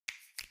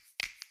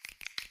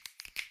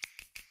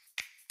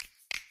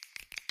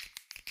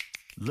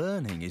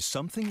Learning is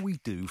something we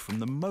do from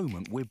the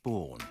moment we're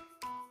born.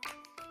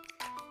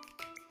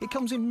 It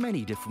comes in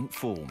many different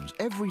forms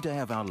every day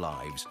of our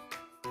lives,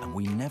 and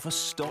we never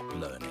stop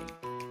learning.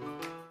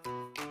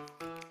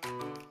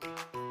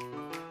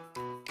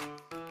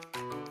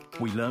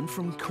 We learn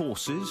from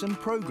courses and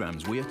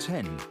programs we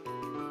attend,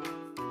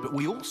 but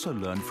we also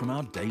learn from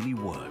our daily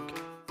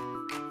work.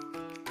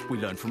 We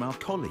learn from our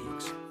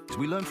colleagues,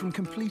 we learn from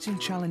completing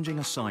challenging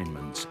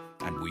assignments,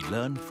 and we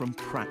learn from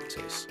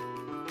practice.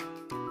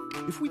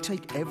 If we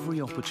take every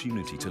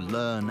opportunity to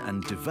learn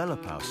and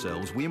develop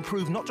ourselves, we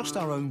improve not just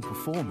our own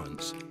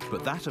performance,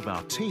 but that of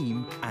our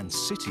team and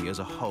Citi as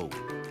a whole.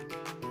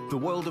 The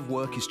world of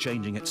work is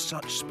changing at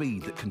such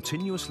speed that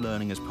continuous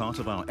learning as part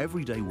of our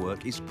everyday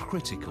work is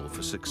critical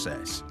for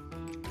success.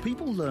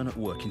 People learn at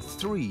work in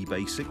three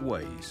basic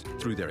ways: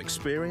 through their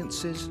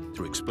experiences,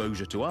 through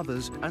exposure to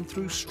others, and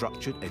through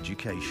structured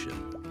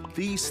education.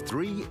 These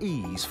three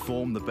E's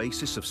form the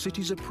basis of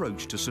Citi's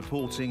approach to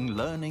supporting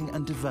learning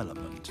and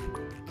development.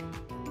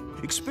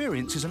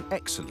 Experience is an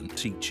excellent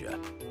teacher.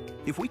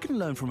 If we can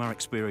learn from our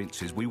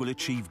experiences, we will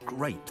achieve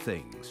great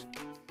things.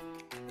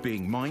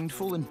 Being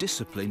mindful and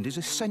disciplined is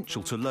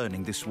essential to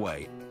learning this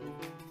way.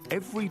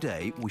 Every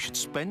day, we should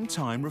spend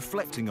time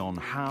reflecting on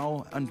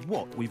how and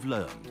what we've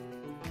learned.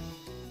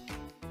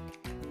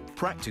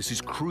 Practice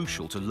is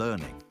crucial to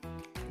learning,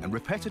 and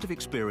repetitive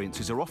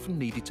experiences are often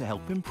needed to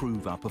help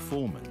improve our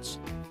performance.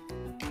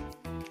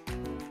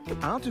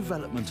 Our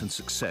development and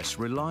success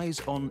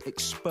relies on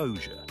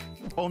exposure,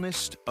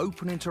 honest,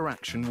 open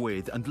interaction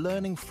with and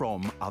learning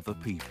from other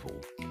people.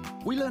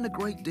 We learn a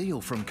great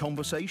deal from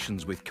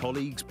conversations with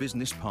colleagues,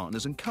 business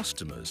partners and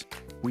customers.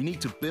 We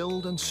need to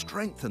build and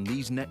strengthen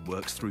these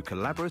networks through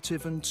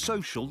collaborative and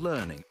social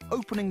learning,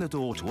 opening the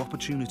door to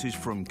opportunities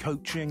from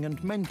coaching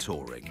and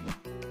mentoring.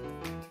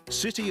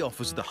 Citi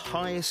offers the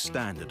highest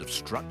standard of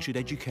structured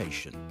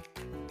education.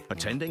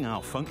 Attending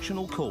our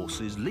functional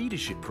courses,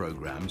 leadership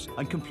programs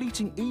and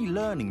completing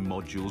e-learning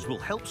modules will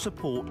help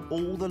support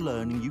all the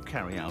learning you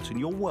carry out in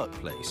your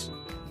workplace.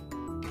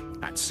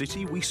 At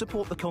Citi, we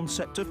support the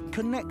concept of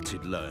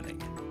connected learning.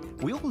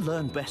 We all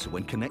learn better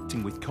when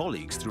connecting with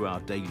colleagues through our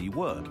daily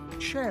work,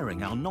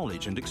 sharing our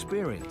knowledge and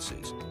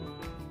experiences.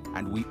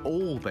 And we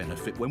all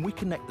benefit when we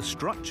connect the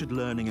structured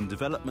learning and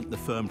development the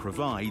firm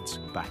provides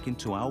back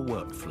into our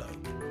workflow.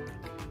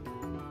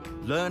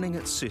 Learning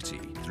at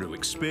Citi through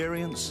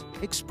experience,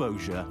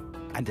 exposure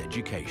and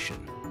education.